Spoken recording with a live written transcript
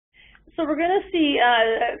So we're going to see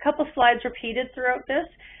a couple slides repeated throughout this,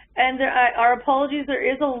 and our apologies, there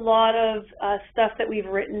is a lot of stuff that we've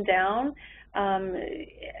written down.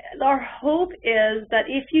 Our hope is that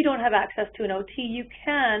if you don't have access to an OT, you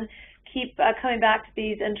can keep coming back to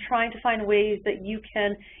these and trying to find ways that you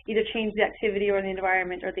can either change the activity or the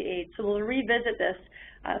environment or the aid. So we'll revisit this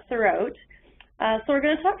throughout. So we're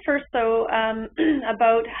going to talk first, though,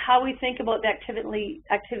 about how we think about the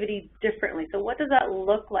activity differently. So what does that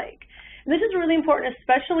look like? And this is really important,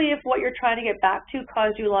 especially if what you're trying to get back to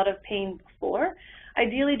caused you a lot of pain before.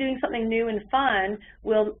 Ideally, doing something new and fun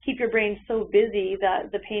will keep your brain so busy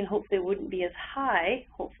that the pain hopefully wouldn't be as high,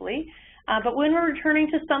 hopefully. But when we're returning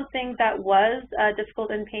to something that was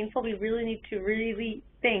difficult and painful, we really need to really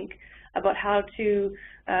think about how to,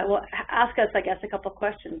 well, ask us, I guess, a couple of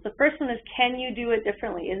questions. The first one is, can you do it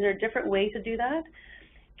differently? Is there a different way to do that?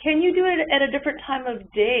 Can you do it at a different time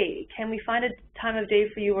of day? Can we find a time of day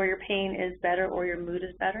for you where your pain is better or your mood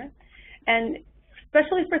is better? And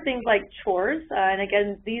especially for things like chores, and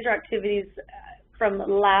again, these are activities from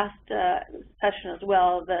last session as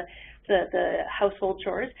well, the household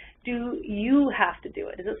chores. Do you have to do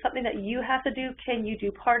it? Is it something that you have to do? Can you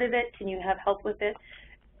do part of it? Can you have help with it?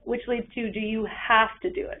 Which leads to, do you have to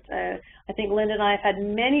do it? I think Linda and I have had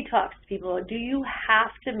many talks to people. Do you have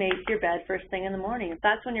to make your bed first thing in the morning? If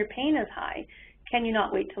that's when your pain is high, can you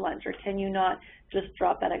not wait till lunch, or can you not just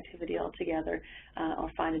drop that activity altogether or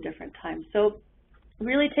find a different time? So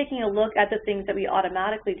really taking a look at the things that we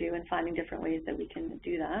automatically do and finding different ways that we can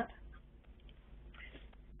do that.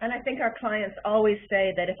 And I think our clients always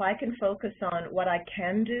say that if I can focus on what I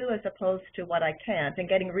can do as opposed to what I can't, and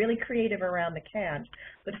getting really creative around the can't,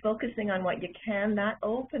 but focusing on what you can, that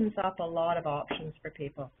opens up a lot of options for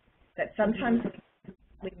people that sometimes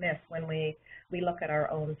we miss when we look at our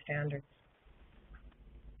own standards.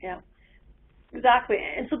 Yeah, exactly.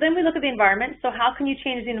 And so then we look at the environment. So how can you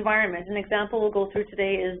change the environment? An example we'll go through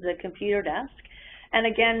today is the computer desk. And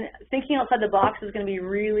again, thinking outside the box is going to be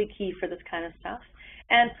really key for this kind of stuff.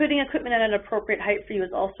 And putting equipment at an appropriate height for you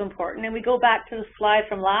is also important. And we go back to the slide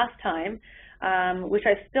from last time, which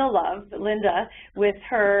I still love, Linda, with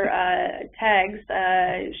her tags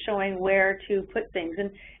showing where to put things.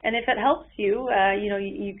 And if it helps you,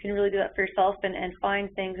 you can really do that for yourself and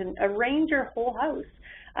find things and arrange your whole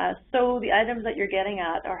house so the items that you're getting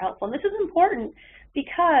at are helpful. And this is important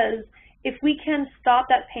because if we can stop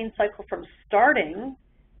that pain cycle from starting,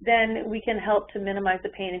 then we can help to minimize the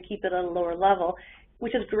pain and keep it at a lower level,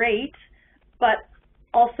 which is great, but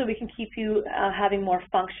also we can keep you having more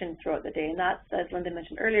function throughout the day. And that's, as Linda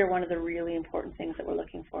mentioned earlier, one of the really important things that we're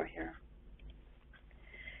looking for here.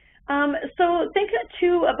 So think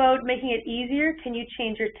too about making it easier. Can you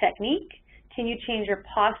change your technique? Can you change your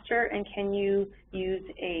posture? And can you use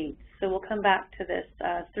aids? So we'll come back to this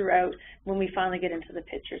throughout when we finally get into the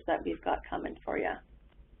pictures that we've got coming for you.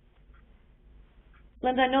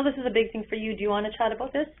 Linda, I know this is a big thing for you. Do you want to chat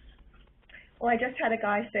about this? Well, I just had a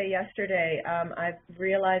guy say yesterday, I've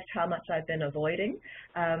realized how much I've been avoiding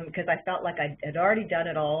because I felt like I had already done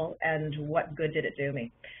it all, and what good did it do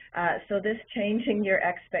me? So this changing your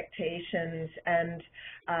expectations and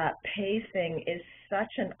pacing is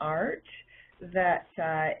such an art that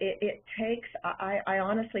it takes, I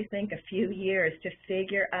honestly think, a few years to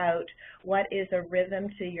figure out what is a rhythm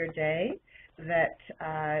to your day that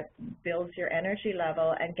builds your energy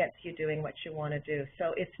level and gets you doing what you want to do.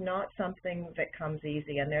 So it's not something that comes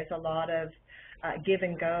easy, and there's a lot of give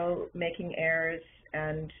and go, making errors,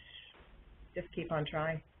 and just keep on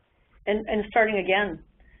trying. And starting again.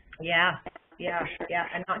 Yeah, yeah, sure. Yeah,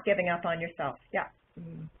 and not giving up on yourself. Yeah,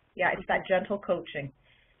 yeah, it's that gentle coaching.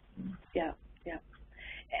 Yeah, yeah.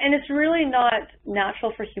 And it's really not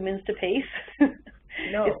natural for humans to pace.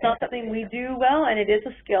 No, it's not something we do well, and it is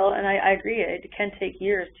a skill, and I agree, it can take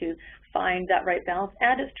years to find that right balance,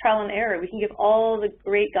 and it's trial and error. We can give all the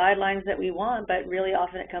great guidelines that we want, but really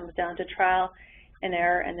often it comes down to trial and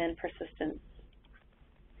error and then persistence.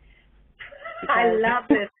 I love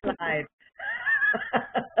this slide.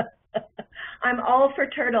 I'm all for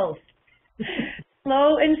turtles.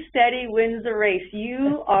 Slow and steady wins the race.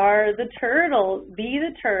 You are the turtle. Be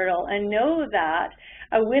the turtle, and know that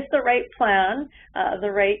with the right plan,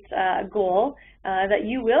 the right goal, that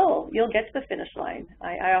you'll get to the finish line.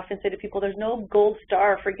 I often say to people, there's no gold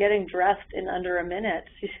star for getting dressed in under a minute.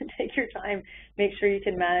 You should take your time, make sure you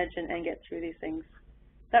can manage and get through these things.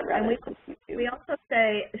 That we also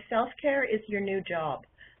say self-care is your new job.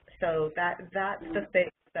 So that's the thing.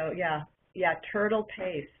 So yeah, turtle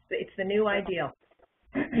pace. It's the new ideal.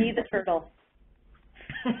 Be the turtle.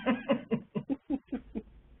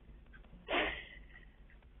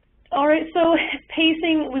 All right, so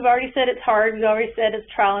pacing, we've already said it's hard. We've already said it's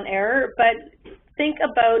trial and error, but think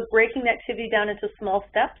about breaking the activity down into small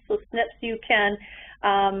steps. So steps you can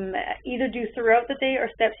either do throughout the day or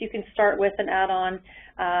steps you can start with and add on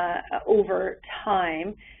over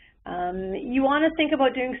time. You want to think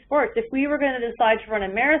about doing sports. If we were going to decide to run a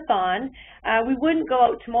marathon, we wouldn't go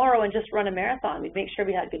out tomorrow and just run a marathon. We'd make sure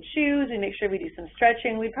we had good shoes, we'd make sure we do some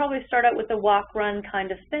stretching. We'd probably start out with a walk-run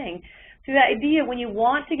kind of thing. So the idea, when you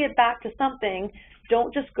want to get back to something,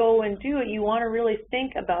 don't just go and do it. You want to really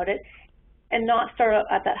think about it and not start out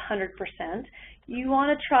at that 100%. You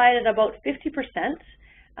want to try it at about 50%,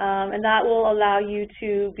 and that will allow you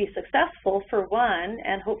to be successful for one,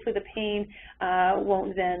 and hopefully the pain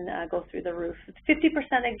won't then go through the roof.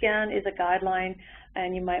 50% again is a guideline,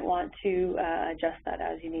 and you might want to adjust that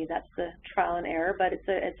as you need. That's the trial and error, but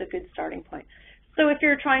it's a good starting point. So if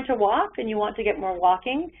you're trying to walk and you want to get more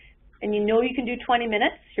walking, and you know you can do 20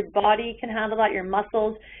 minutes, your body can handle that, your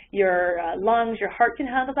muscles, your lungs, your heart can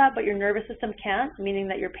handle that, but your nervous system can't, meaning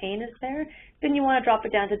that your pain is there, then you want to drop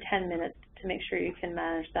it down to 10 minutes to make sure you can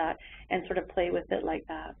manage that and sort of play with it like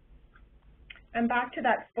that. And back to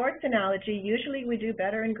that sports analogy, usually we do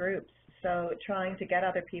better in groups, so trying to get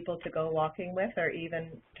other people to go walking with or even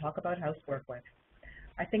talk about housework with.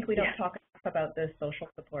 I think we don't talk enough about the social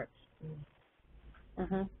supports.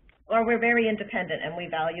 Or we're very independent and we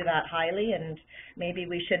value that highly, and maybe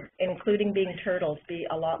we should, including being turtles, be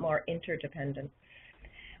a lot more interdependent.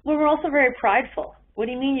 Well, we're also very prideful. What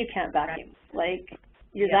do you mean you can't vacuum? Like,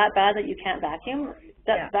 you're that bad that you can't vacuum?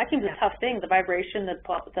 Vacuum's a tough thing. The vibration, the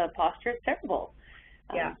posture, it's terrible.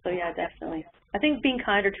 So yeah, definitely. I think being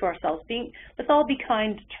kinder to ourselves, let's all be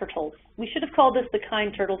kind turtles. We should have called this the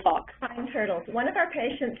Kind Turtle Talk. Kind turtles. One of our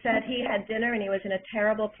patients said he had dinner and he was in a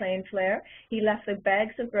terrible plane flare. He left the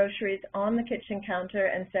bags of groceries on the kitchen counter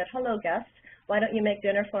and said, "Hello, guests, why don't you make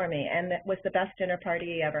dinner for me?" And it was the best dinner party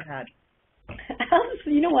he ever had.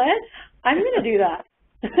 You know what? I'm going to do that.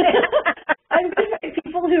 I'm going to find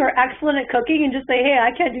people who are excellent at cooking and just say, "Hey,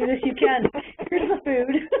 I can't do this, you can. Here's the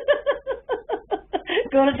food."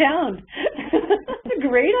 Go to town. That's a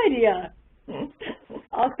great idea.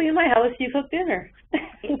 I'll clean my house, you cook dinner.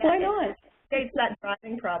 Why not? It's that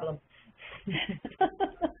driving problem.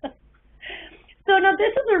 So now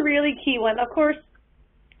this is a really key one. Of course,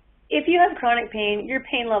 if you have chronic pain, your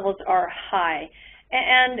pain levels are high.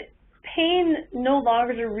 And pain no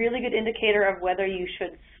longer is a really good indicator of whether you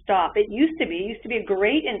should stop. It used to be a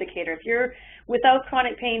great indicator. If you're without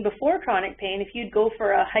chronic pain, before chronic pain, if you'd go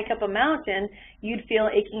for a hike up a mountain, you'd feel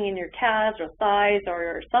aching in your calves or thighs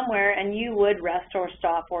or somewhere, and you would rest or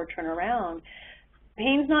stop or turn around.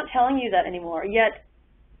 Pain's not telling you that anymore, yet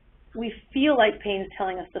we feel like pain's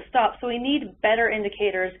telling us to stop, so we need better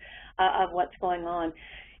indicators of what's going on.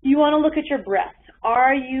 You want to look at your breath.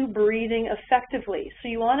 Are you breathing effectively? So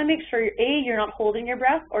you want to make sure, you're not holding your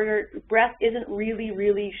breath, or your breath isn't really,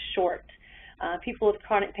 really short. People with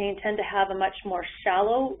chronic pain tend to have a much more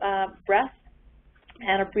shallow breath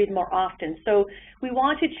and breathe more often. So we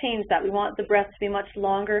want to change that. We want the breath to be much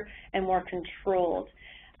longer and more controlled.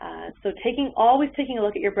 So always taking a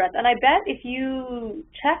look at your breath. And I bet if you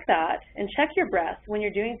check that and check your breath when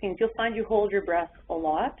you're doing things, you'll find you hold your breath a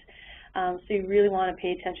lot. So you really want to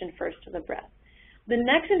pay attention first to the breath. The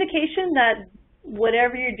next indication that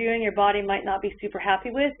whatever you're doing your body might not be super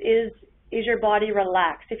happy with is your body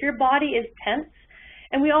relaxed. If your body is tense,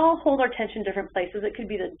 and we all hold our tension different places, it could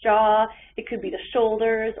be the jaw, it could be the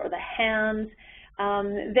shoulders or the hands,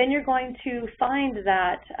 then you're going to find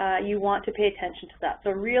that you want to pay attention to that.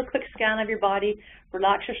 So a real quick scan of your body,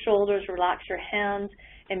 relax your shoulders, relax your hands,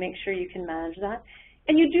 and make sure you can manage that.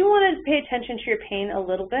 And you do want to pay attention to your pain a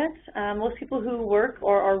little bit. Most people who work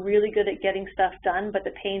or are really good at getting stuff done, but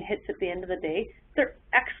the pain hits at the end of the day, they're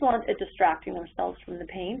excellent at distracting themselves from the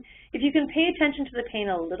pain. If you can pay attention to the pain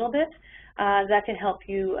a little bit, that can help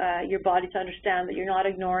you, your body to understand that you're not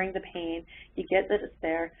ignoring the pain. You get that it's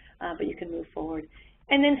there, but you can move forward.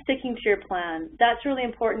 And then sticking to your plan. That's really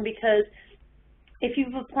important, because if you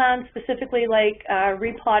have a plan specifically like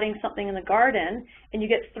replotting something in the garden and you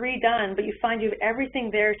get 3 done, but you find you have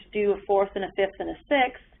everything there to do a 4th and a 5th and a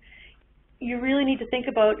 6th, you really need to think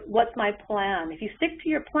about, what's my plan? If you stick to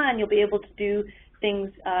your plan, you'll be able to do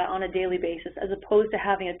things on a daily basis, as opposed to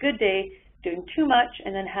having a good day, doing too much,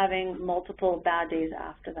 and then having multiple bad days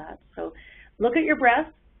after that. So look at your breath,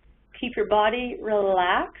 keep your body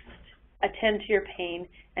relaxed, attend to your pain,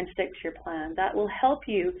 and stick to your plan. That will help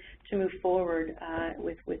you to move forward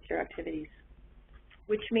with your activities.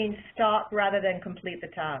 Which means stop rather than complete the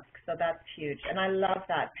task. So that's huge. And I love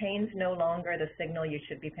that. Pain's no longer the signal you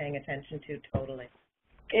should be paying attention to totally.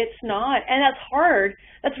 It's not, and that's hard.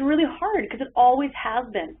 That's really hard because it always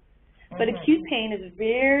has been. But acute pain is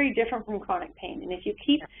very different from chronic pain. And if you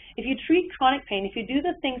treat chronic pain, if you do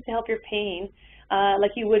the things to help your pain,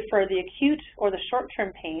 like you would for the acute or the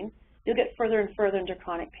short-term pain, you'll get further and further into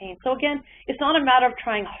chronic pain. So again, it's not a matter of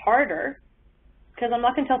trying harder, because I'm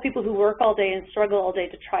not going to tell people who work all day and struggle all day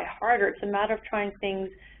to try harder. It's a matter of trying things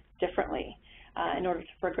differently in order to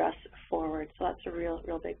progress forward. So that's a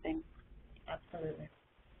real big thing. Absolutely.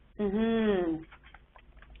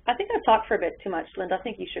 I think I've talked for a bit too much, Linda. I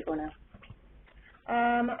think you should go now.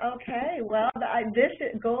 Okay, well, this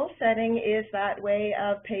goal setting is that way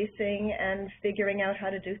of pacing and figuring out how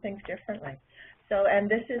to do things differently. So, and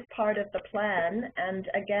this is part of the plan, and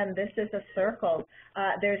again, this is a circle.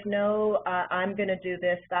 There's no, I'm going to do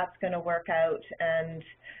this, that's going to work out, and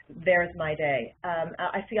there's my day.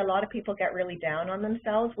 I see a lot of people get really down on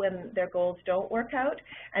themselves when their goals don't work out,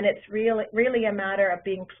 and it's really a matter of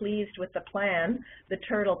being pleased with the plan, the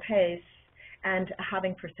turtle pace, and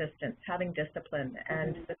having persistence, having discipline,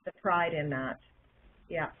 and the pride in that.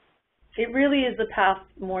 Yeah. It really is the path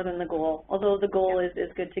more than the goal, although the goal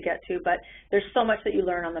is good to get to, but there's so much that you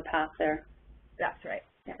learn on the path there. That's right.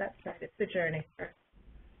 Yeah. That's right. It's the journey.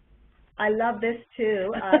 I love this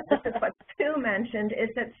too. This is what Sue mentioned, is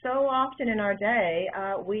that so often in our day,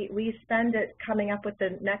 we spend it coming up with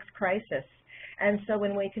the next crisis. And so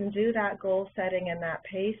when we can do that goal setting and that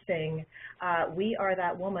pacing, we are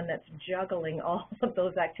that woman that's juggling all of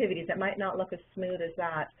those activities. It might not look as smooth as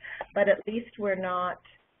that, but at least we're not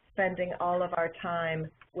spending all of our time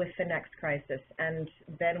with the next crisis, and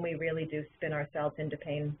then we really do spin ourselves into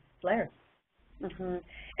pain flares.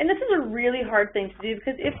 And this is a really hard thing to do,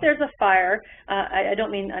 because if there's a fire, I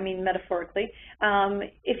mean metaphorically,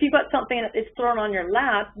 if you've got something that is thrown on your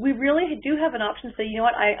lap, we really do have an option to say, you know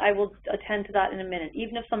what, I will attend to that in a minute.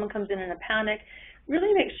 Even if someone comes in a panic,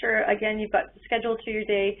 really make sure, again, you've got schedule to your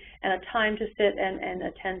day and a time to sit and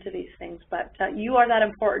attend to these things. But you are that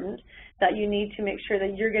important that you need to make sure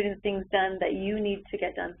that you're getting the things done that you need to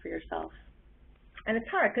get done for yourself. And it's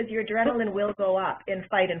hard because your adrenaline will go up in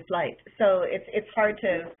fight and flight. So it's hard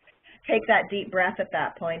to take that deep breath at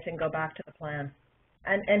that point and go back to the plan.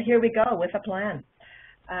 And here we go with a plan.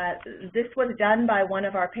 This was done by one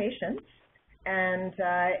of our patients, and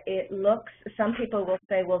it looks, some people will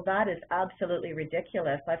say, well, that is absolutely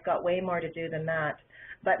ridiculous. I've got way more to do than that.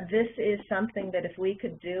 But this is something that if we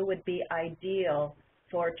could do would be ideal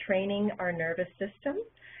for training our nervous system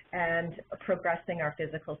and progressing our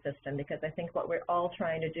physical system, because I think what we're all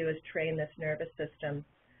trying to do is train this nervous system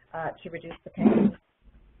to reduce the pain.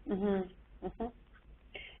 And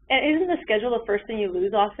isn't the schedule the first thing you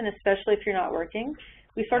lose often, especially if you're not working?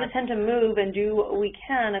 We sort of tend to move and do what we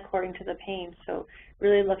can according to the pain. So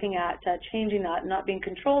really looking at changing that, not being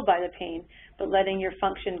controlled by the pain, but letting your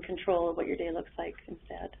function control what your day looks like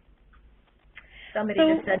instead. Somebody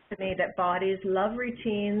just said to me that bodies love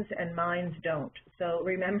routines and minds don't. So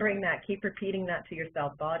remembering that, keep repeating that to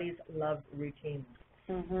yourself. Bodies love routines.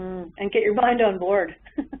 And get your mind on board.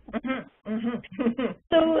 So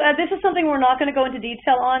this is something we're not going to go into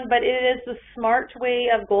detail on, but it is the SMART way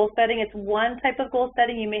of goal setting. It's one type of goal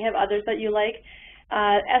setting. You may have others that you like.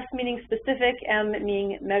 S meaning specific, M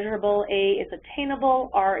meaning measurable, A is attainable,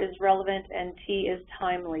 R is relevant, and T is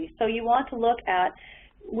timely. So you want to look at,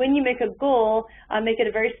 when you make a goal, make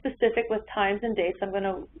it very specific with times and dates. I'm going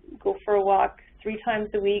to go for a walk 3 times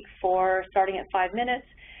a week for starting at 5 minutes.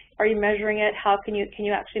 Are you measuring it? How can you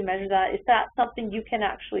actually measure that? Is that something you can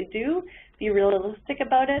actually do? Be realistic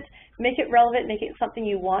about it. Make it relevant. Make it something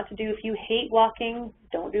you want to do. If you hate walking,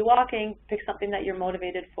 don't do walking. Pick something that you're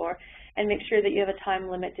motivated for, and make sure that you have a time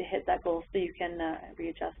limit to hit that goal so you can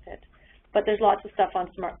readjust it. But there's lots of stuff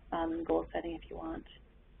on SMART goal setting if you want.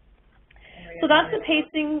 So that's the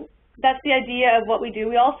pacing. That's the idea of what we do.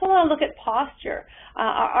 We also want to look at posture.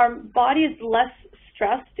 Our body is less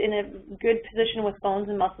stressed in a good position with bones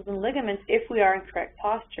and muscles and ligaments if we are in correct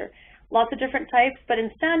posture. Lots of different types, but in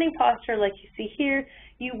standing posture, like you see here,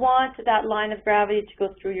 you want that line of gravity to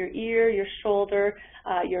go through your ear, your shoulder,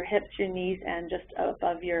 your hips, your knees, and just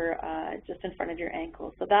above your, just in front of your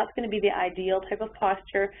ankles. So that's going to be the ideal type of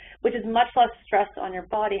posture, which is much less stress on your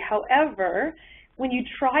body. However, when you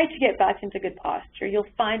try to get back into good posture, you'll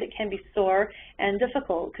find it can be sore and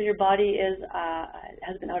difficult because your body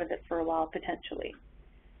has been out of it for a while potentially.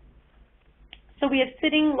 So we have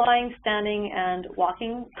sitting, lying, standing, and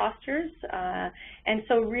walking postures. And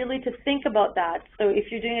so really to think about that. So if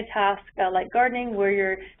you're doing a task like gardening where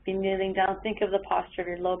you're kneeling down, think of the posture of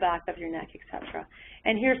your low back, of your neck, etc.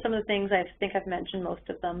 And here's some of the things, I think I've mentioned most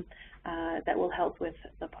of them, that will help with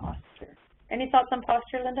the posture. Any thoughts on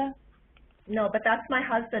posture, Linda? No, but that's my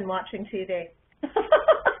husband watching TV.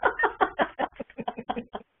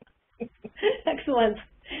 Excellent.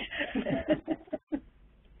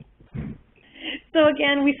 So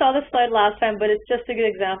again, we saw this slide last time, but it's just a good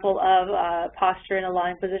example of posture in a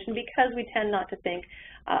lying position because we tend not to think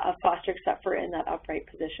of posture except for in that upright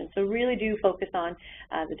position. So really do focus on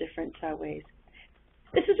the different ways.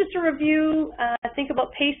 This is just a review. Think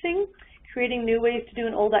about pacing, creating new ways to do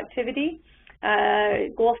an old activity,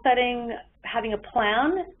 goal setting, having a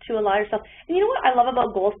plan to allow yourself. And you know what I love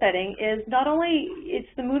about goal setting is not only it's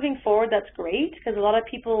the moving forward that's great, because a lot of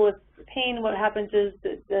people with pain, what happens is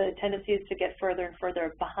the tendency is to get further and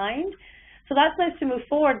further behind. So that's nice to move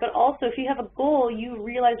forward, but also if you have a goal, you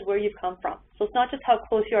realize where you've come from. So it's not just how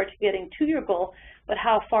close you are to getting to your goal, but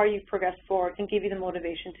how far you've progressed forward can give you the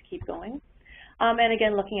motivation to keep going. And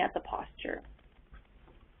again, looking at the posture.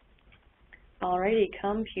 Alrighty,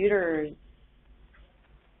 computers.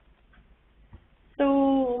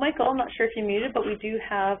 So, Michael, I'm not sure if you're muted, but we do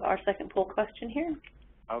have our second poll question here.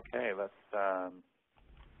 Okay, let's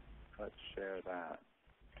share that.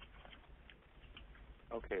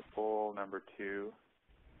 Okay, poll number 2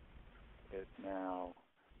 is now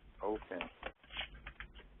open.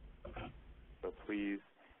 So please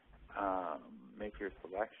make your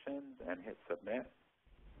selections and hit submit.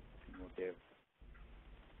 And we'll give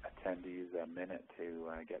attendees a minute to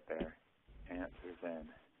get their answers in.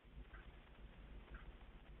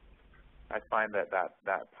 I find that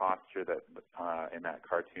posture that in that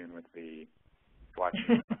cartoon with the watching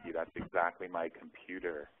TV, that's exactly my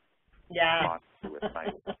computer posture with my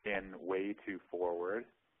chin way too forward.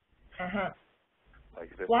 Like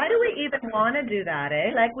this. Why do we even want to do that,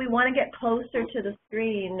 eh? Like we want to get closer to the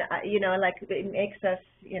screen, you know, like it makes us,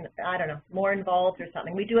 you know, I don't know, more involved or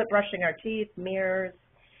something. We do it brushing our teeth, mirrors.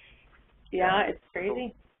 Yeah, it's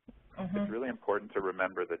crazy. It's really important to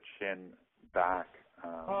remember the chin back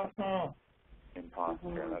in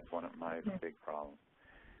posture. That's one of my big problems.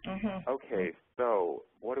 Okay, so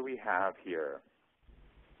what do we have here?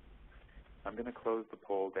 I'm going to close the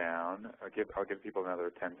poll down. I'll give people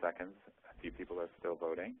another 10 seconds. A few people are still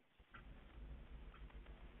voting.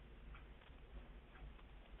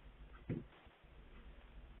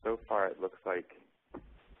 So far, it looks like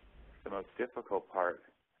the most difficult part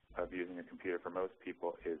of using a computer for most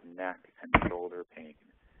people is neck and shoulder pain,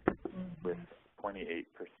 with 28%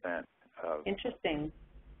 of interesting.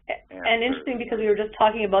 Answers. And interesting because we were just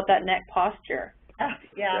talking about that neck posture.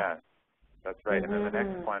 Yeah, that's right. And then the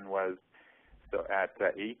next one was, so at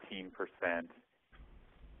 18%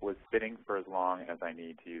 was sitting for as long as I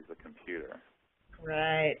need to use the computer.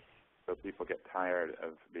 Right. So people get tired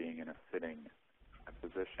of being in a sitting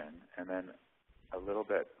position. And then a little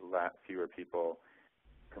bit fewer people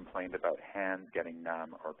complained about hands getting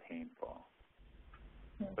numb or painful.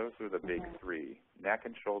 Those were the big three: neck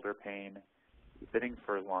and shoulder pain, sitting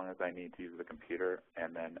for as long as I need to use the computer,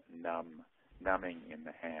 and then numbing in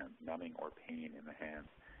the hands, numbing or pain in the hands.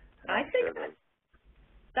 And I think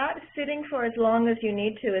that sitting for as long as you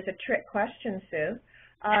need to is a trick question, Sue,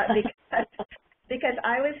 because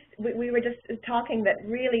we were just talking that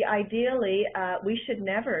really ideally we should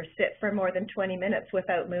never sit for more than 20 minutes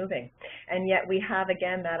without moving, and yet we have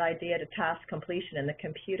again that idea to task completion, and the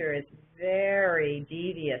computer is very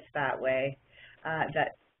devious that way,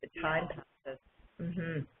 that the time passes.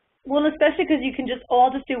 Well, especially because you can just,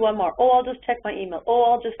 I'll just do one more. I'll just check my email.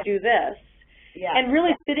 I'll just do this. Yeah. And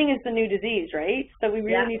really, sitting is the new disease, right? So we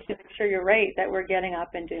really need to make sure you're right, that we're getting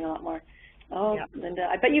up and doing a lot more. Oh, Linda,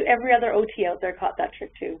 I bet you every other OT out there caught that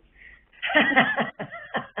trick too.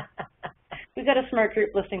 We've got a smart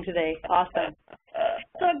group listening today. Awesome.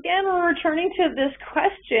 So again, we're returning to this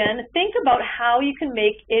question. Think about how you can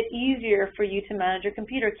make it easier for you to manage your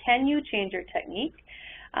computer. Can you change your technique?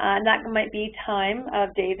 And that might be time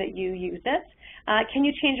of day that you use it. Can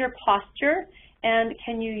you change your posture? And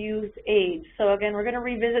can you use aids? So again, we're going to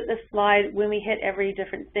revisit this slide when we hit every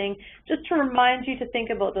different thing, just to remind you to think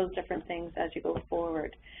about those different things as you go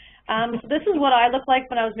forward. So this is what I looked like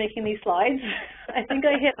when I was making these slides. I think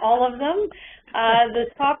I hit all of them. The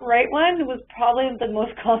top right one was probably the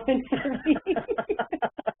most common for me.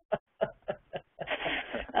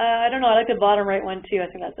 I don't know, I like the bottom right one too. I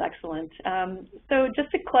think that's excellent. So just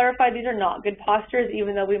to clarify, these are not good postures,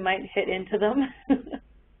 even though we might hit into them.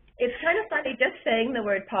 It's kind of funny, just saying the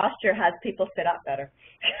word posture has people sit up better.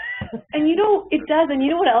 And you know, it does. And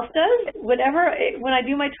you know what else does? When I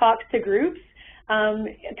do my talks to groups,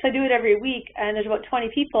 because I do it every week, and there's about 20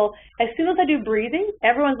 people, as soon as I do breathing,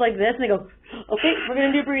 everyone's like this, and they go, okay, we're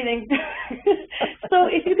going to do breathing. So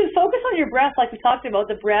if you can focus on your breath, like we talked about,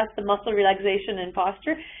 the breath, the muscle relaxation and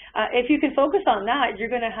posture, if you can focus on that, you're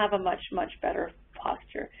going to have a much, much better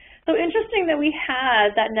posture. So interesting that we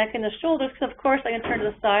had that neck and the shoulders, because of course I can turn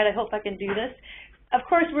to the side. I hope I can do this. Of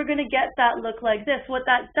course, we're going to get that look like this. What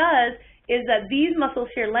that does is that these muscles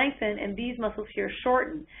here lengthen and these muscles here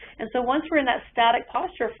shorten. And so once we're in that static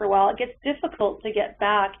posture for a while, it gets difficult to get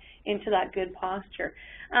back into that good posture.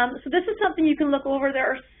 So this is something you can look over. There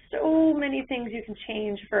are so many things you can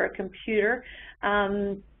change for a computer.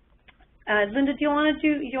 Linda, do you want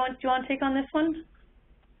to take on this one?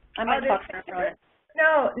 I might talk for it.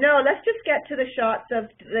 No, let's just get to the shots of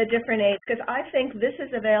the different aids, because I think this is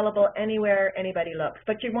available anywhere anybody looks.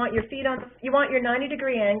 But you want your feet on, you want your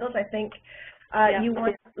 90-degree angles. I think you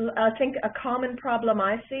want. I think a common problem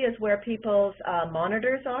I see is where people's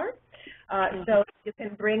monitors are. So you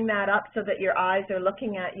can bring that up so that your eyes are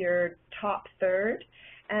looking at your top third.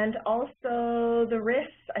 And also the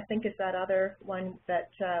wrists, I think, is that other one that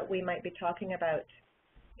we might be talking about,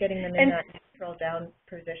 getting them in that neutral down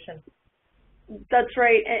position. That's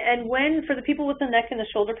right. And when, for the people with the neck and the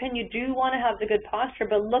shoulder pain, you do want to have the good posture,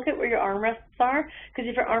 but look at where your armrests are, because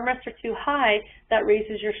if your armrests are too high, that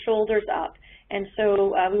raises your shoulders up. And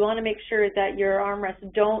so we want to make sure that your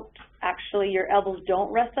armrests don't, actually your elbows don't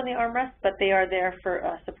rest on the armrest, but they are there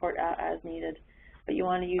for support as needed. But you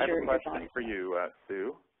want to use your body. I have a question for you,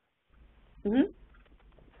 Sue. Mm-hmm.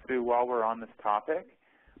 Sue, while we're on this topic,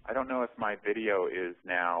 I don't know if my video is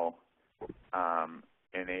now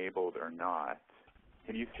enabled or not.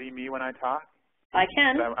 Can you see me when I talk? I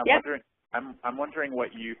can. I'm wondering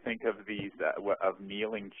what you think of these of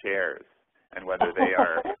kneeling chairs, and whether they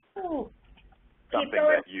are something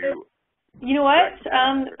that you. You know what,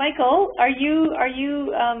 Michael?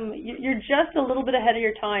 You're just a little bit ahead of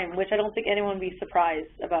your time, which I don't think anyone would be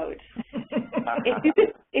surprised about.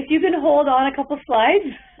 If you can hold on a couple slides,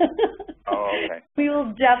 okay. We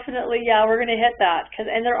will definitely, we're going to hit that,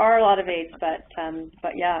 and there are a lot of aids,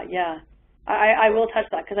 but yeah, I will touch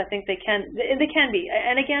that because I think they can be.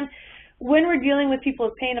 And again, when we're dealing with people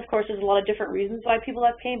with pain, of course, there's a lot of different reasons why people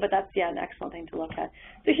have pain, but that's, an excellent thing to look at.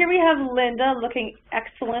 So here we have Linda looking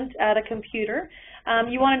excellent at a computer.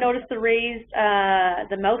 You want to notice the raised,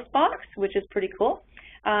 the mouse box, which is pretty cool.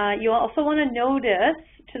 You also want to notice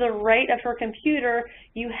to the right of her computer,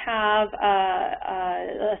 you have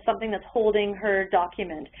something that's holding her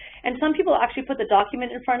document. And some people actually put the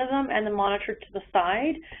document in front of them and the monitor to the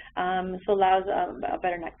side, so allows a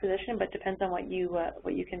better neck position, but depends on what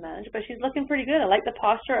you can manage. But she's looking pretty good. I like the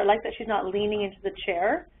posture. I like that she's not leaning into the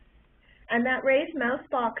chair. And that raised mouse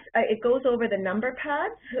box, it goes over the number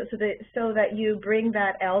pads so that you bring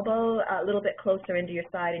that elbow a little bit closer into your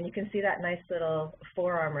side, and you can see that nice little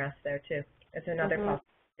forearm rest there too. It's another possibility.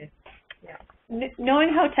 Yeah. Knowing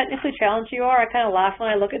how technically challenged you are, I kind of laugh when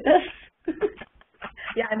I look at this.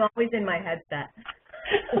 Yeah, I'm always in my headset.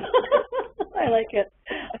 I like it.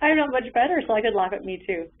 I'm not much better, so I could laugh at me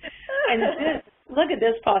too. And look at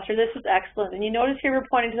this posture. This is excellent. And you notice here we're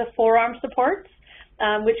pointing to the forearm supports.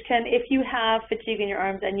 Which can, if you have fatigue in your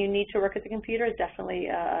arms and you need to work at the computer, is definitely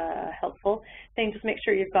a helpful thing. Just make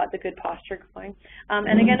sure you've got the good posture going.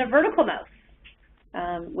 And again, a vertical mouse,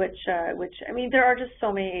 which I mean, there are just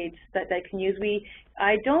so many aids that they can use.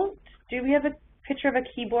 Do we have a picture of a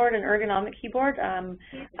keyboard, an ergonomic keyboard?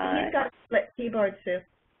 He's got a split keyboard, Sue.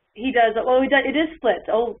 He does. Oh, it is split.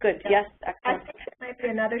 Oh, good. Yeah. Yes, excellent. I think it might be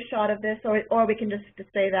another shot of this, or we can just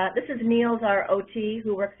say that. This is Niels, our OT,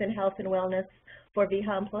 who works in health and wellness for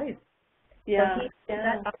VIHA employees. Yeah. So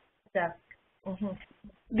that up desk.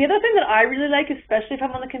 The other thing that I really like, especially if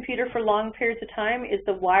I'm on the computer for long periods of time, is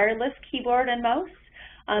the wireless keyboard and mouse,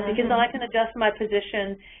 because then I can adjust my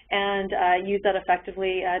position and use that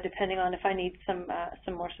effectively, depending on if I need some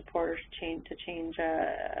more support or to change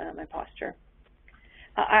my posture.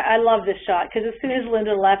 I love this shot because as soon as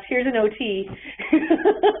Linda left, here's an OT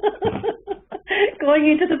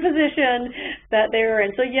going into the position that they were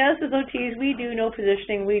in. So yes, as OTs, we do know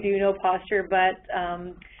positioning, we do know posture, but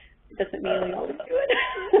it doesn't mean we always do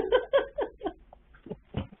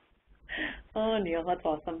it. Oh, Neil, that's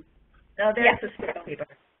awesome. Oh, there's the setup.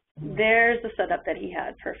 There's the setup that he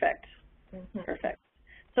had. Perfect. Perfect.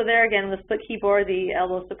 So there again, the split keyboard, the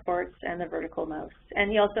elbow supports, and the vertical mouse.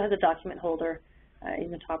 And he also has a document holder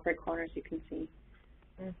in the top right corner, as you can see.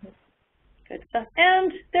 Good stuff.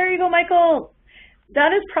 And there you go, Michael.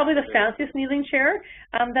 That is probably the fanciest kneeling chair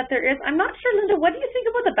that there is. I'm not sure, Linda, what do you think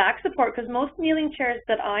about the back support? Because most kneeling chairs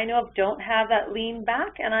that I know of don't have that lean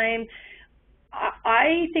back, and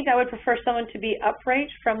I think I would prefer someone to be upright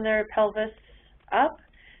from their pelvis up.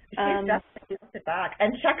 Definitely lift it back.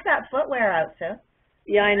 And check that footwear out, Sue.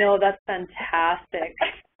 Yeah, I know, that's fantastic.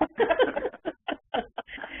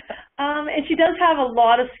 And she does have a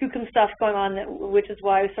lot of skookum stuff going on, which is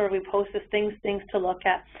why we post this things to look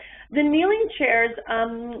at. The kneeling chairs,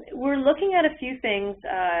 we're looking at a few things.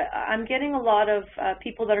 I'm getting a lot of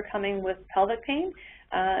people that are coming with pelvic pain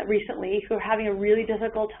recently who are having a really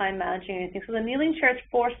difficult time managing anything. So the kneeling chairs,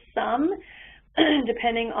 for some,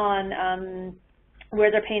 depending on where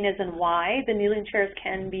their pain is and why, the kneeling chairs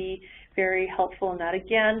can be very helpful in that.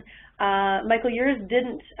 Again, Michael, yours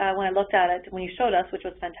didn't, when I looked at it, when you showed us, which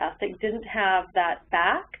was fantastic, didn't have that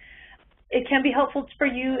back. It can be helpful for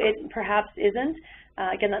you, it perhaps isn't.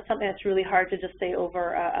 Again, that's something that's really hard to just say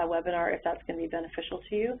over a webinar if that's going to be beneficial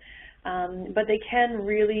to you. But they can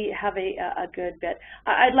really have a good bit.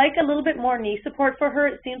 I'd like a little bit more knee support for her.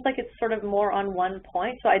 It seems like it's sort of more on one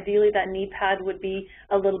point, so ideally that knee pad would be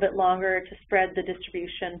a little bit longer to spread the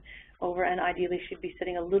distribution over, and ideally she'd be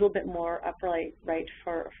sitting a little bit more upright, right,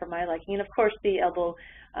 for my liking. And of course the elbow,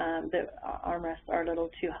 the armrests are a little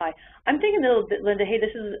too high. I'm thinking a little bit, Linda, hey,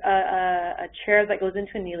 this is a chair that goes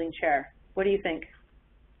into a kneeling chair. What do you think?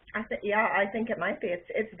 Yeah, I think it might be.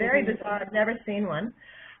 It's very bizarre. I've never seen one.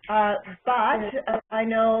 But I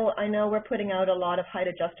know we're putting out a lot of height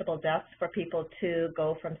adjustable desks for people to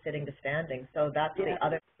go from sitting to standing. So that's the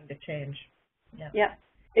other thing to change. Yeah.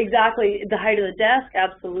 Exactly, the height of the desk,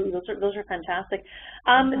 absolutely. Those are fantastic.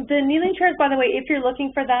 The kneeling chairs, by the way, if you're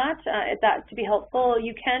looking for that to be helpful,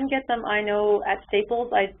 you can get them. I know at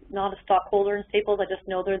Staples. I'm not a stockholder in Staples. I just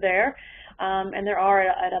know they're there, and there are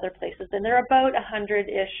at other places, and they're about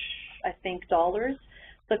 $100-ish, I think, dollars.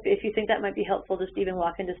 So if you think that might be helpful, just even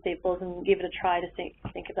walk into Staples and give it a try to think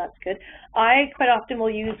if that's good. I quite often will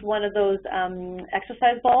use one of those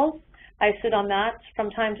exercise balls. I sit on that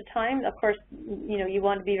from time to time. Of course, you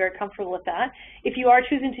want to be very comfortable with that. If you are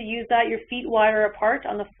choosing to use that, your feet wider apart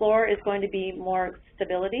on the floor is going to be more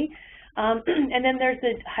stability. And then there's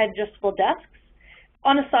the height adjustable desks.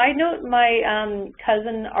 On a side note, my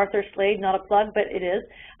cousin Arthur Slade, not a plug, but it is,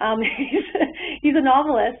 he's a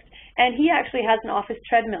novelist, and he actually has an office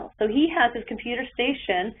treadmill. So he has his computer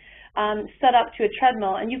station set up to a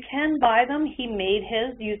treadmill, and you can buy them. He made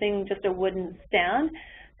his using just a wooden stand.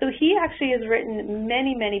 So he actually has written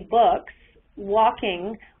many, many books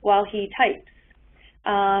walking while he types.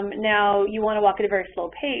 Now, you want to walk at a very slow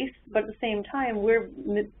pace, but at the same time,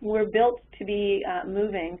 we're built to be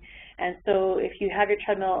moving. And so if you have a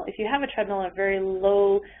treadmill at a very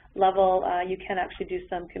low level, you can actually do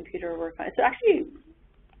some computer work on it. It's actually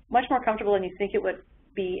much more comfortable than you think it would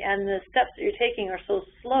be. And the steps that you're taking are so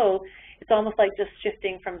slow, it's almost like just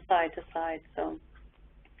shifting from side to side. So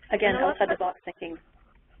again, outside the box thinking.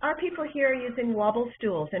 Are people here using wobble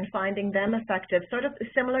stools and finding them effective, sort of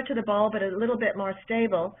similar to the ball but a little bit more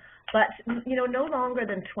stable, but no longer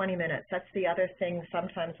than 20 minutes? That's the other thing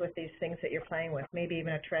sometimes with these things that you're playing with, maybe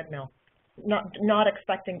even a treadmill, not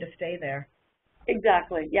expecting to stay there.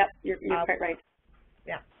 Exactly. Yep, you're quite right.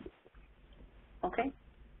 Yeah. Okay.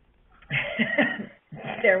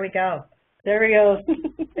 There we go. There we go.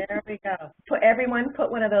 There we go. Everyone put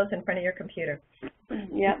one of those in front of your computer.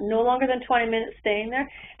 Yeah, no longer than 20 minutes staying there.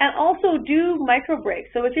 And also do micro breaks.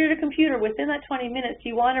 So if you're at a computer, within that 20 minutes,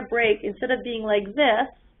 you want to break, instead of being like this,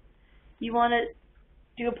 you want to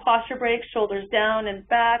do a posture break, shoulders down and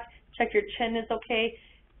back, check your chin is okay,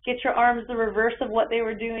 get your arms the reverse of what they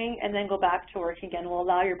were doing, and then go back to work again. Will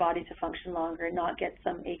allow your body to function longer and not get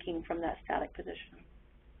some aching from that static position.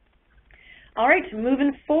 All right,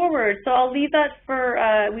 moving forward. So I'll leave that for,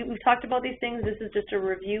 we've talked about these things. This is just a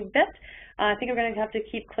review bit. I think we're going to have to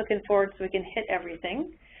keep clicking forward so we can hit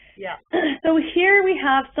everything. Yeah. So here we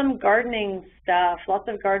have some gardening stuff. Lots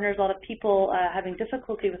of gardeners, a lot of people having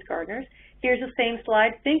difficulty with gardeners. Here's the same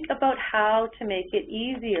slide. Think about how to make it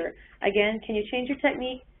easier. Again, can you change your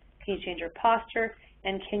technique? Can you change your posture?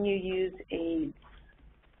 And can you use aids?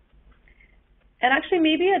 And actually,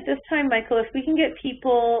 maybe at this time, Michael, if we can get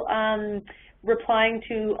people replying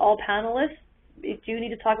to all panelists, we do need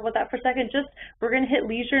to talk about that for a second. Just, we're going to hit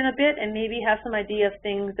leisure in a bit and maybe have some idea of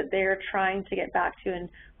things that they're trying to get back to, and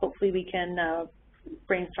hopefully we can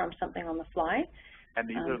brainstorm something on the fly. And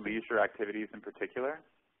these are leisure activities in particular?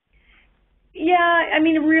 Yeah, I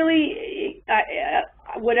mean, really,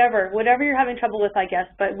 whatever you're having trouble with, I guess,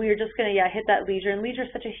 but we're just going to, hit that leisure. And leisure is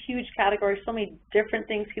such a huge category, so many different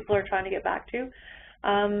things people are trying to get back to,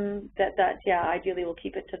 ideally we'll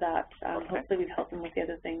keep it to that. Okay. Hopefully we've helped them with the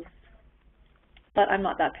other things. But I'm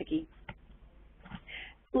not that picky.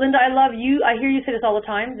 Linda, I love you. I hear you say this all the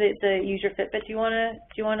time, the use your Fitbit. Do you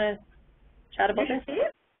want to chat about this?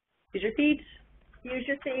 Use your feet. Use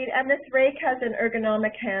your feet, and this rake has an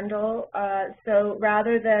ergonomic handle, so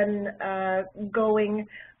rather than going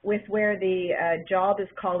with where the job is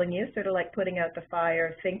calling you, sort of like putting out the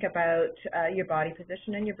fire, think about your body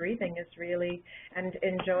position and your breathing is really, and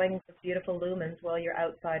enjoying the beautiful lumens while you're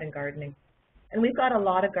outside and gardening. And we've got a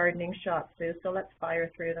lot of gardening shots, Sue, so let's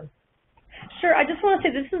fire through them. Sure. I just want to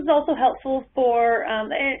say this is also helpful for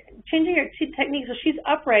changing her technique. So she's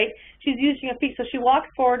upright. She's using her feet. So she walks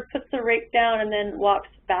forward, puts the rake down, and then walks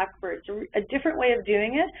backwards. A different way of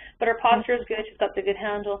doing it, but her posture is good. She's got the good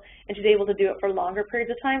handle, and she's able to do it for longer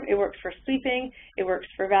periods of time. It works for sleeping. It works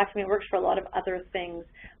for vacuuming. It works for a lot of other things.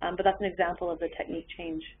 But that's an example of the technique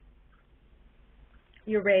change.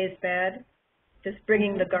 Your raised bed, just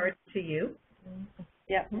bringing the garden to you.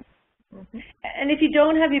 Yeah. And if you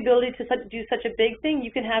don't have the ability to do such a big thing,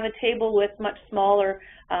 you can have a table with much smaller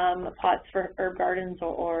pots for herb gardens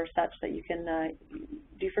or such that you can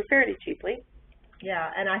do for fairly cheaply.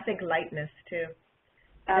 Yeah, and I think lightness too.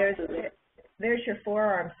 Absolutely. There's your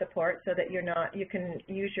forearm support so that you're not, you can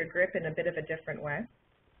use your grip in a bit of a different way.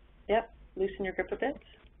 Yep, loosen your grip a bit.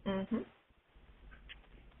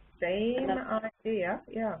 Same idea,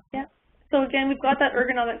 yeah. Yeah. So again, we've got that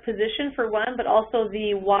ergonomic position for one, but also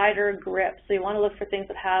the wider grip. So you want to look for things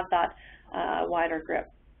that have that wider grip.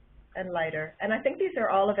 And lighter. And I think these are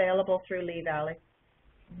all available through Lee Valley.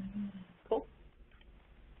 Cool.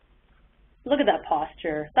 Look at that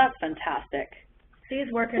posture. That's fantastic. She's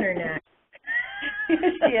working her neck. She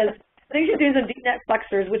is. I think she's doing some deep neck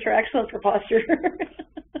flexors, which are excellent for posture.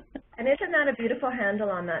 And isn't that a beautiful handle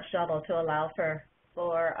on that shovel to allow for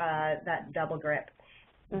that double grip?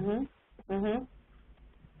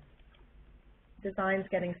 Design's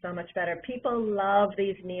getting so much better. People love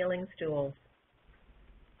these kneeling stools.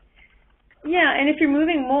 Yeah, and if you're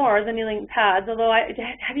moving more, the kneeling pads, although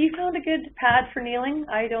have you found a good pad for kneeling?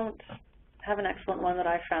 I don't have an excellent one that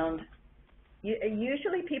I found.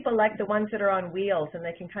 Usually people like the ones that are on wheels and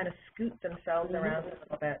they can kind of scoot themselves around a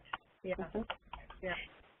little bit. Yeah. Yeah.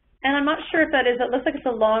 And I'm not sure if that is, it looks like it's a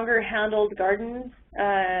longer handled garden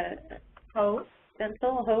hoe.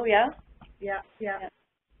 Stencil, hoe, yeah? Yeah.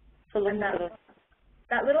 So look and at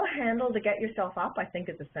that little handle to get yourself up, I think,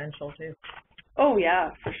 is essential too. Oh yeah,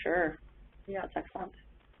 for sure. Yeah, that's excellent.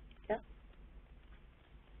 Yeah.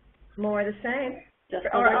 More the same. Just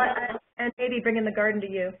and maybe bringing the garden to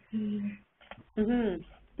you.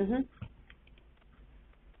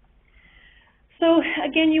 So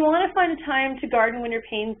again, you want to find a time to garden when your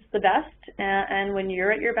pain's the best and when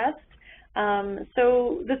you're at your best.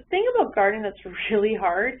 So the thing about gardening that's really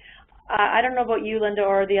hard, I don't know about you, Linda,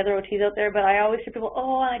 or the other OTs out there, but I always hear people,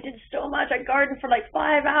 oh, I did so much. I gardened for like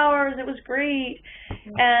 5 hours. It was great.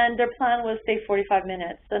 And their plan was, say, 45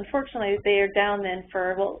 minutes. Unfortunately, they are down then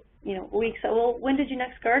for, well, you know, weeks. Well, when did you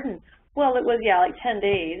next garden? Well, it was, yeah, like 10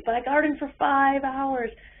 days. But I gardened for 5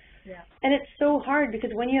 hours. Yeah. And it's so hard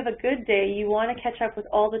because when you have a good day, you want to catch up with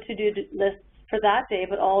all the to-do lists for that day,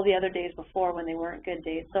 but all the other days before when they weren't good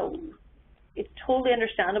days. So it's totally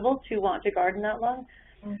understandable to want to garden that long.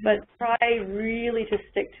 But try really to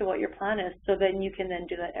stick to what your plan is so then you can then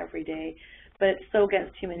do that every day. But it's so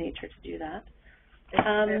against human nature to do that.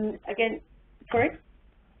 Again, sorry?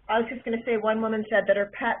 I was just going to say, one woman said that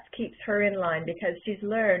her pets keeps her in line because she's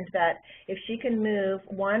learned that if she can move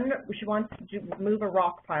she wants to move a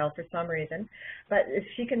rock pile for some reason, but if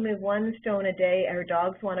she can move 1 stone a day, her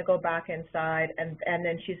dogs want to go back inside, and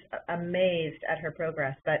then she's amazed at her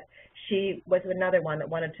progress. But she was another one that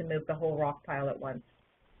wanted to move the whole rock pile at once.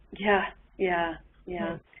 Yeah.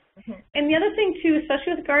 And the other thing too,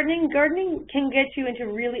 especially with gardening can get you into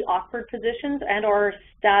really awkward positions and or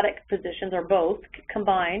static positions, or both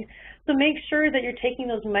combined. So make sure that you're taking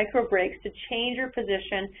those micro breaks to change your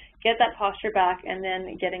position, get that posture back, and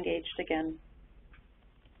then get engaged again.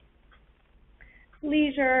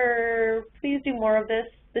 Leisure, please do more of this.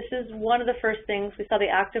 This is one of the first things. We saw the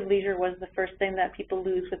active leisure was the first thing that people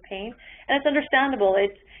lose with pain. And it's understandable.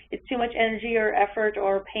 It's too much energy or effort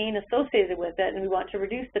or pain associated with it, and we want to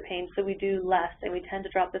reduce the pain, so we do less, and we tend to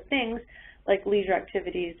drop the things like leisure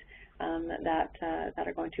activities that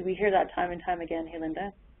are going to. We hear that time and time again. Hey,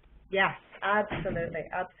 Linda? Yeah, absolutely,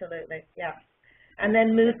 yeah. And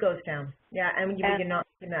then mood goes down. Yeah, and you're not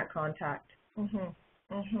in that contact.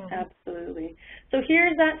 Absolutely. So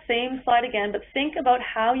here's that same slide again, but think about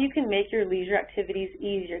how you can make your leisure activities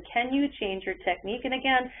easier. Can you change your technique? And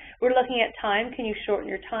again, we're looking at time. Can you shorten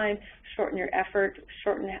your time, shorten your effort,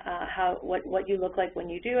 shorten what you look like when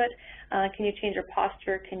you do it? Can you change your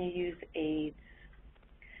posture? Can you use aids?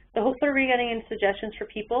 So hopefully we're getting into suggestions for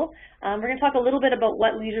people. We're going to talk a little bit about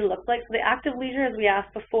what leisure looks like. So the active leisure, as we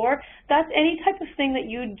asked before, that's any type of thing that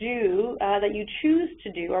you do, that you choose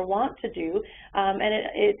to do or want to do, and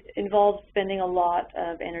it involves spending a lot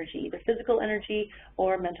of energy, either physical energy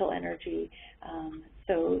or mental energy.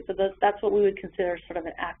 So that's what we would consider sort of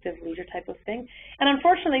an active leisure type of thing. And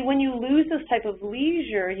unfortunately, when you lose this type of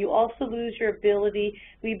leisure, you also lose your ability.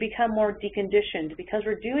 We become more deconditioned because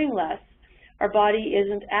we're doing less. Our body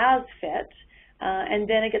isn't as fit, and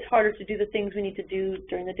then it gets harder to do the things we need to do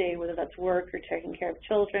during the day, whether that's work or taking care of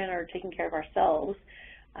children or taking care of ourselves.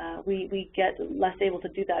 We get less able to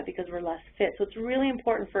do that because we're less fit. So it's really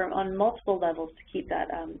important on multiple levels to keep that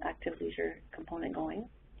active leisure component going.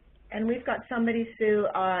 And we've got somebody, Sue,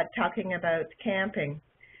 talking about camping.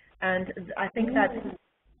 And I think that's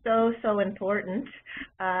so important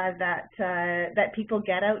that people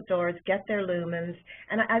get outdoors, get their lumens.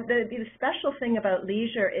 And the special thing about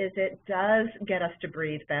leisure is it does get us to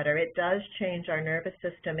breathe better. It does change our nervous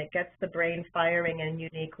system. It gets the brain firing in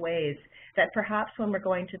unique ways that perhaps when we're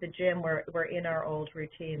going to the gym, we're in our old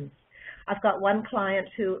routines. I've got one client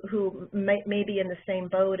who may be in the same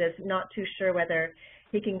boat, as not too sure whether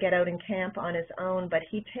he can get out and camp on his own, but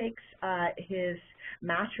he takes his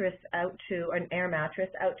mattress out to, an air mattress,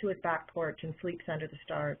 out to his back porch and sleeps under the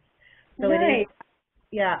stars. So nice. It is,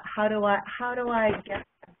 yeah, how do I get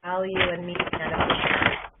value and meaning out of it?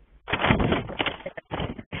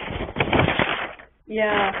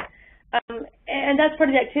 Yeah. And that's part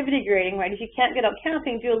of the activity grading, right? If you can't get out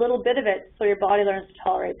camping, do a little bit of it so your body learns to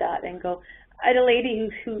tolerate that and go. I had a lady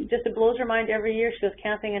who just, it blows her mind every year. She goes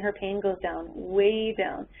camping and her pain goes down, way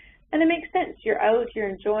down. And it makes sense. You're out, you're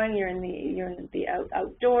enjoying, you're in the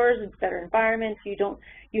outdoors, it's a better environment. You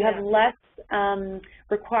have less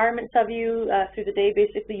requirements of you through the day.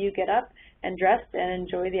 Basically, you get up and dress and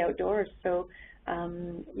enjoy the outdoors. So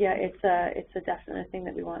yeah, it's a definite thing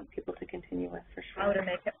that we want people to continue with for sure. How to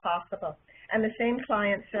make it possible. And the same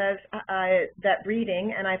client says that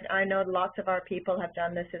reading, and I know lots of our people have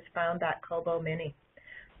done this, has found that Kobo Mini.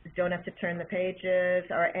 You don't have to turn the pages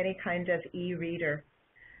or any kind of e-reader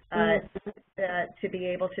to be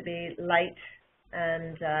able to be light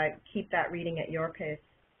and keep that reading at your pace.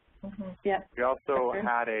 Yeah. We also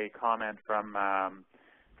had a comment from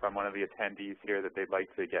one of the attendees here that they'd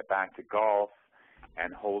like to get back to golf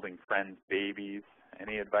and holding friends' babies.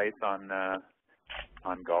 Any advice on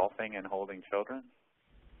golfing and holding children?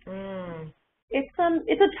 It's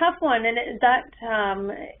a tough one, and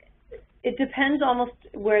it depends almost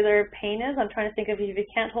where their pain is. I'm trying to think of, if you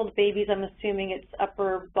can't hold babies, I'm assuming it's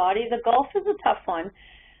upper body. The golf is a tough one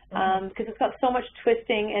because it's got so much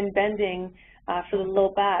twisting and bending for the low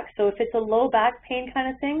back. So if it's a low back pain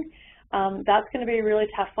kind of thing, that's going to be a really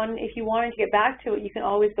tough one. If you wanted to get back to it, you can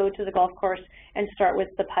always go to the golf course and start with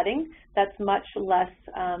the putting. That's much less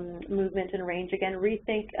movement and range. Again,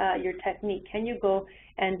 rethink your technique. Can you go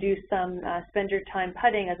and do some, spend your time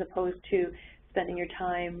putting as opposed to spending your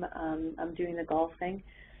time doing the golf thing?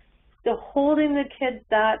 So holding the kids,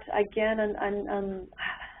 that again,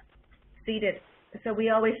 seated. So we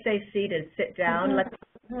always say seated. Sit down.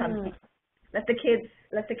 Let the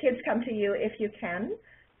kids come to you if you can.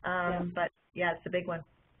 But yeah, it's a big one.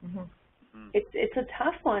 It's a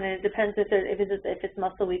tough one, and it depends if it's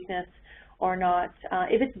muscle weakness or not.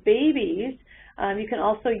 If it's babies, you can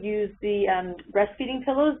also use the breastfeeding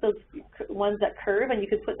pillows, those ones that curve, and you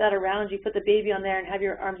could put that around. You put the baby on there and have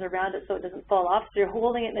your arms around it so it doesn't fall off. So you're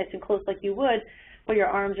holding it nice and close like you would, but your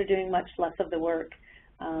arms are doing much less of the work.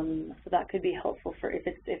 So that could be helpful for if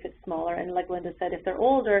it's smaller. And like Linda said, if they're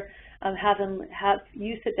older, have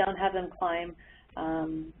you sit down, have them climb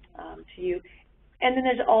to you. And then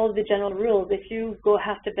there's all of the general rules. If you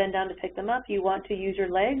have to bend down to pick them up, you want to use your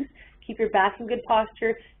legs, keep your back in good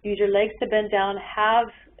posture, use your legs to bend down,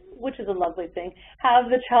 which is a lovely thing, have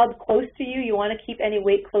the child close to you. You want to keep any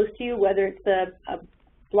weight close to you, whether it's a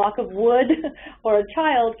block of wood or a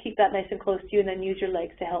child, keep that nice and close to you, and then use your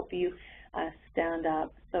legs to help you stand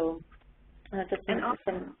up. So just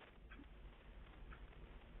some.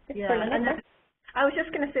 Yeah. I was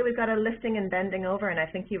just going to say we've got a lifting and bending over, and I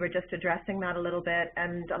think you were just addressing that a little bit,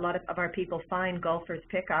 and a lot of our people find golfers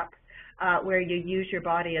pick up where you use your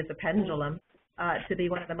body as a pendulum to be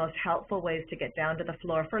one of the most helpful ways to get down to the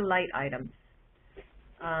floor for light items.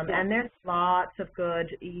 And there's lots of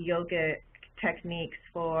good yoga techniques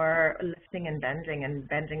for lifting and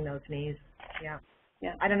bending those knees. Yeah.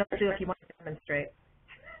 I don't know, Sue, if you want to demonstrate.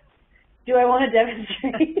 Do I want to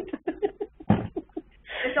demonstrate?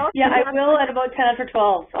 Yeah, I will at about 10 after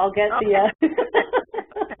 12. I'll get the...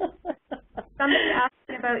 Somebody asked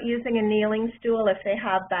about using a kneeling stool if they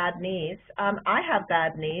have bad knees. I have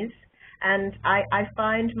bad knees, and I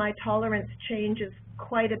find my tolerance changes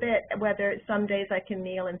quite a bit, whether some days I can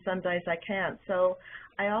kneel and some days I can't. So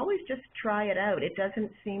I always just try it out. It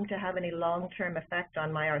doesn't seem to have any long-term effect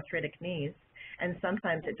on my arthritic knees, and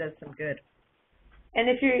sometimes it does some good. And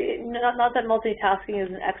if you're, not that multitasking is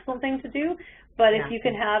an excellent thing to do, but if you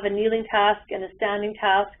can have a kneeling task and a standing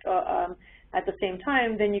task at the same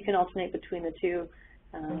time, then you can alternate between the two,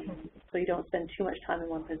 so you don't spend too much time in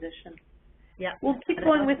one position. Yeah. We'll keep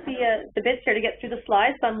going with the bits here to get through the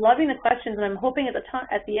slides. So I'm loving the questions, and I'm hoping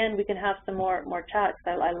at the end we can have some more chat,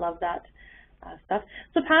 because I love that stuff.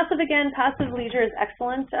 So passive leisure is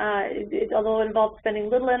excellent. Although it involves spending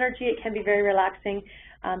little energy, it can be very relaxing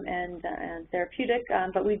and therapeutic,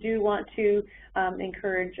 but we do want to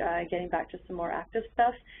encourage getting back to some more active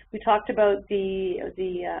stuff. We talked about the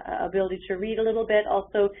ability to read a little bit,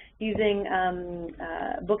 also using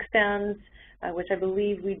book stands, which I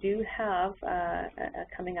believe we do have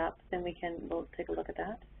coming up, then we'll take a look at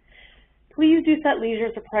that. Please do set leisure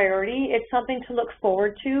as a priority. It's something to look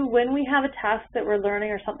forward to. When we have a task that we're learning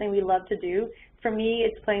or something we love to do, for me,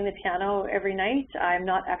 it's playing the piano every night. I'm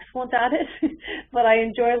not excellent at it, but I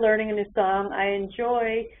enjoy learning a new song. I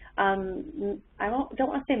enjoy, I don't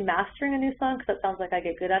want to say mastering a new song, because that sounds like I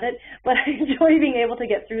get good at it, but I enjoy being able to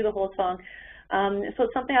get through the whole song. So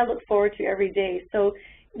it's something I look forward to every day. So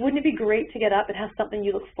wouldn't it be great to get up and have something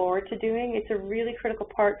you look forward to doing? It's a really critical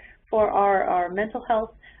part for our mental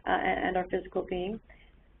health and our physical being.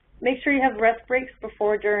 Make sure you have rest breaks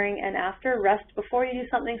before, during, and after. Rest before you do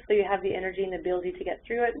something so you have the energy and the ability to get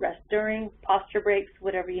through it. Rest during, posture breaks,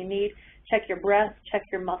 whatever you need. Check your breath, check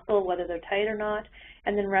your muscle, whether they're tight or not,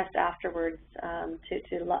 and then rest afterwards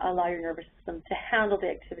to allow your nervous system to handle the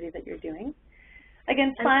activity that you're doing.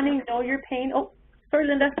 Again, planning, know your pain. Oh, sorry,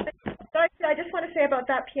 Linda. Sorry, I just want to say about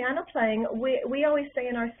that piano playing, we always say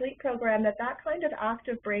in our sleep program that kind of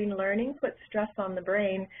active brain learning puts stress on the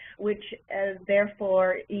brain, which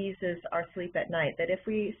therefore eases our sleep at night. That if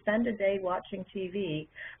we spend a day watching TV,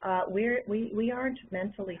 we aren't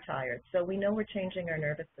mentally tired, so we know we're changing our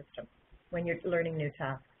nervous system when you're learning new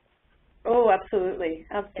tasks. Oh, absolutely,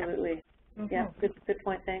 absolutely. Yeah, good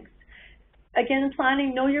point, thanks. Again,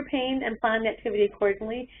 planning, know your pain and plan the activity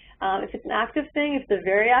accordingly. If it's an active thing, if it's a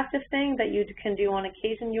very active thing that you can do on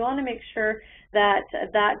occasion, you want to make sure that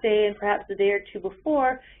that day and perhaps the day or two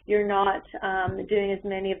before, you're not doing as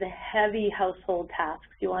many of the heavy household tasks.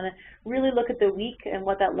 You want to really look at the week and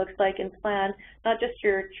what that looks like and plan not just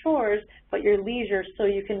your chores, but your leisure, so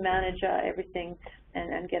you can manage everything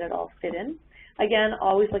and get it all fit in. Again,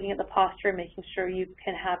 always looking at the posture, making sure you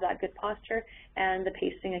can have that good posture, and the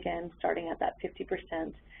pacing, again, starting at that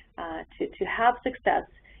 50% to have success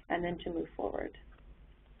and then to move forward.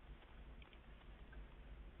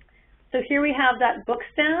 So here we have that book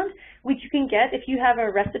stand, which you can get if you have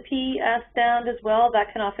a recipe stand as well.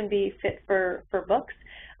 That can often be fit for books,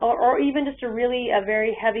 or even just a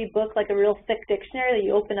very heavy book, like a real thick dictionary that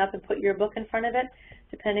you open up and put your book in front of it.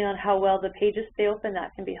 Depending on how well the pages stay open,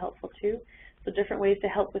 that can be helpful too. So different ways to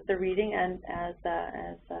help with the reading, and as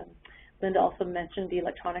Linda also mentioned, the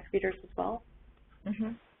electronic readers as well.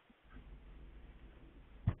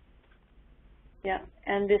 Yeah,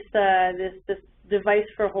 and this device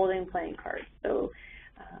for holding playing cards. So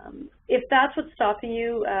if that's what's stopping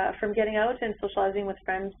you from getting out and socializing with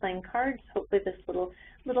friends playing cards, hopefully this little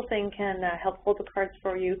thing can help hold the cards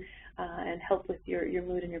for you and help with your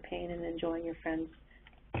mood and your pain and enjoying your friends.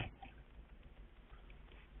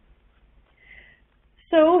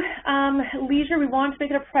 So leisure, we want to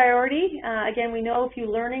make it a priority. Again, we know if you're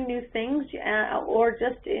learning new things or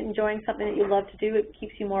just enjoying something that you love to do, it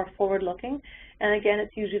keeps you more forward-looking. And again,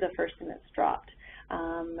 it's usually the first thing that's dropped.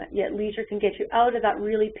 Yet leisure can get you out of that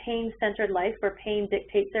really pain-centered life where pain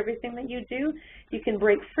dictates everything that you do. You can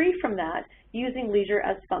break free from that using leisure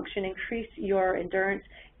as function, increase your endurance,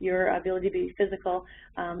 your ability to be physical,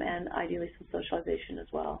 and ideally some socialization as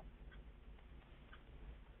well.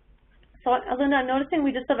 So, Linda, I'm noticing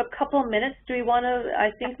we just have a couple of minutes. Do we want to,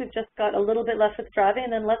 I think we've just got a little bit left with driving,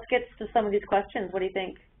 and then let's get to some of these questions. What do you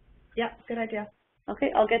think? Yeah, good idea.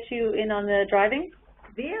 Okay, I'll get you in on the driving.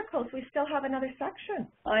 Vehicles, we still have another section.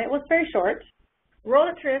 It was very short. Roll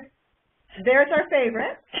it through. There's our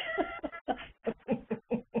favorite.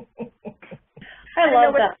 I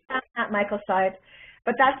love that. At Michael's side,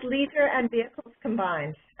 but that's leisure and vehicles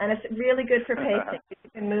combined, and it's really good for pacing. You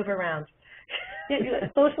can move around. Yeah,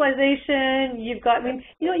 socialization, you've got, I mean,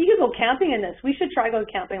 you know, you can go camping in this. We should try going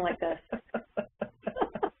camping like this. I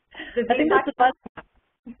think that's the bus.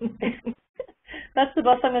 That's the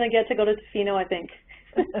bus I'm going to get to go to Tofino, I think.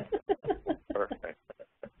 Perfect.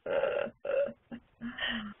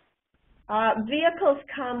 Vehicles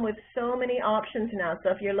come with so many options now. So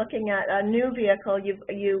if you're looking at a new vehicle,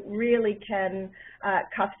 you really can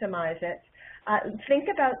customize it. Think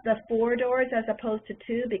about the 4 doors as opposed to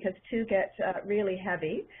 2, because 2 gets really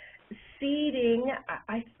heavy. Seating,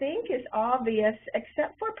 I think, is obvious,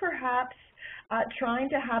 except for perhaps trying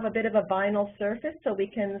to have a bit of a vinyl surface so we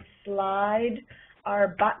can slide our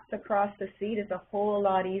butts across the seat is a whole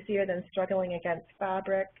lot easier than struggling against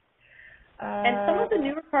fabric. And some of the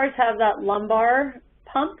newer cars have that lumbar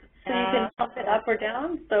pump, so you can pump it up or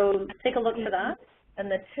down. So take a look for that. And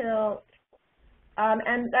the tilt.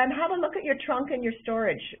 And have a look at your trunk and your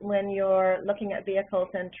storage when you're looking at vehicles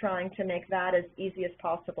and trying to make that as easy as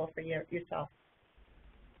possible for yourself.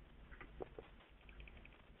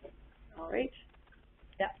 All right.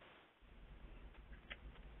 Yeah.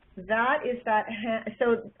 That is that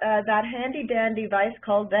handy dandy device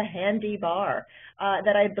called the Handy Bar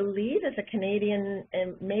that I believe is a Canadian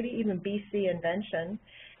and maybe even BC invention.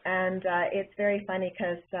 And it's very funny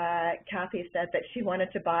because Kathy said that she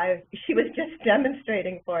wanted to buy, she was just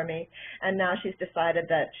demonstrating for me, and now she's decided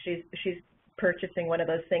that she's purchasing one of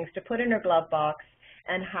those things to put in her glove box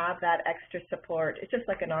and have that extra support. It's just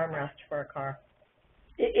like an armrest for a car.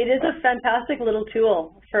 It is a fantastic little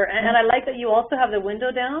tool, and I like that you also have the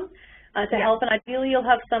window down to help, and ideally you'll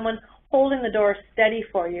have someone holding the door steady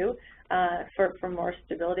for you for more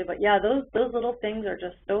stability. But yeah, those little things are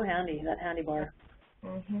just so handy, that Handy Bar.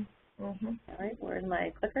 All right, where's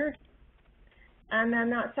my clicker? And then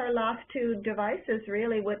that's our last 2 devices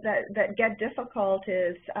really that get difficult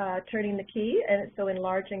is turning the key, and so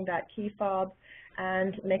enlarging that key fob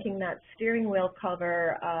and making that steering wheel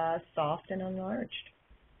cover soft and enlarged.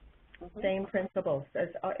 Same principles as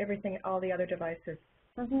all the other devices.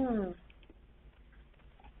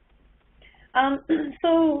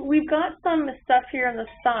 So we've got some stuff here on the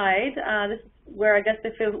side. This is where I guess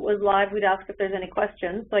if it was live, we'd ask if there's any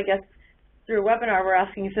questions. So I guess through a webinar, we're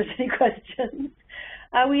asking if there's any questions.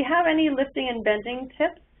 We have any lifting and bending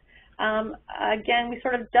tips? Again, we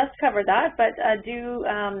sort of just covered that, but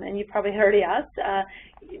and you probably already asked,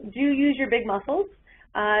 do use your big muscles.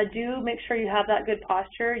 Do make sure you have that good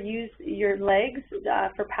posture. Use your legs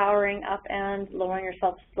for powering up and lowering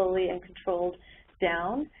yourself slowly and controlled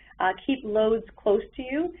down. Keep loads close to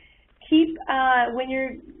you. Keep, when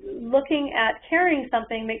you're looking at carrying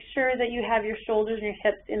something, make sure that you have your shoulders and your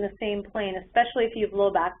hips in the same plane, especially if you have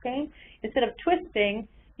low back pain. Instead of twisting,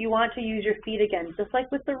 you want to use your feet again. Just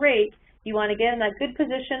like with the rake, you want to get in that good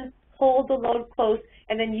position, hold the load close,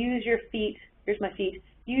 and then use your feet. Here's my feet.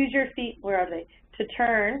 Use your feet, where are they, to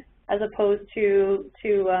turn as opposed to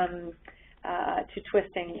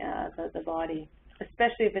twisting the body,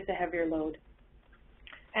 especially if it's a heavier load.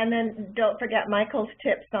 And then don't forget Michael's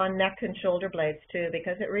tips on neck and shoulder blades too,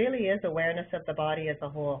 because it really is awareness of the body as a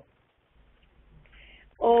whole.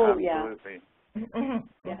 Oh, absolutely.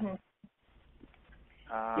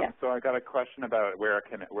 So I got a question about where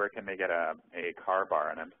can they get a car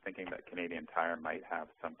bar, and I'm thinking that Canadian Tire might have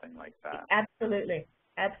something like that. Absolutely,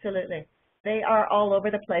 absolutely. They are all over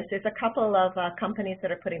the place. There's a couple of companies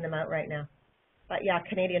that are putting them out right now. But yeah,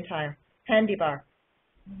 Canadian Tire, Handy Bar.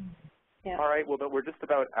 Yeah. All right, well, we're just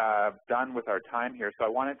about done with our time here, so I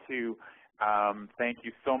wanted to thank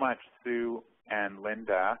you so much, Sue and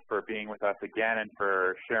Linda, for being with us again and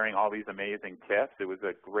for sharing all these amazing tips. It was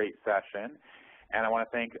a great session, and I want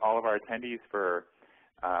to thank all of our attendees for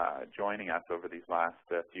joining us over these last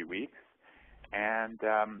few weeks. And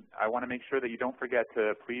I want to make sure that you don't forget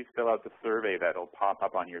to please fill out the survey that will pop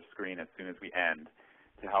up on your screen as soon as we end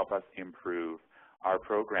to help us improve our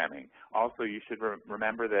programming. Also, you should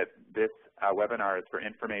remember that this webinar is for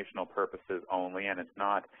informational purposes only, and it's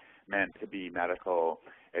not meant to be medical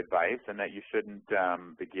advice, and that you shouldn't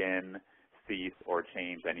begin, cease, or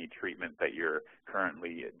change any treatment that you're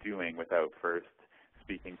currently doing without first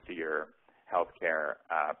speaking to your healthcare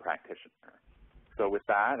practitioner. So with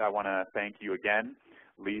that, I want to thank you again,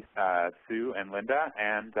 Lisa, Sue, and Linda,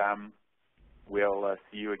 and we'll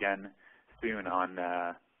see you again soon on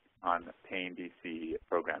Pain DC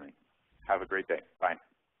programming. Have a great day. Bye.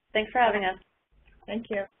 Thanks for having us. Thank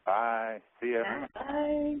you. Bye. See you.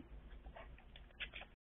 Bye.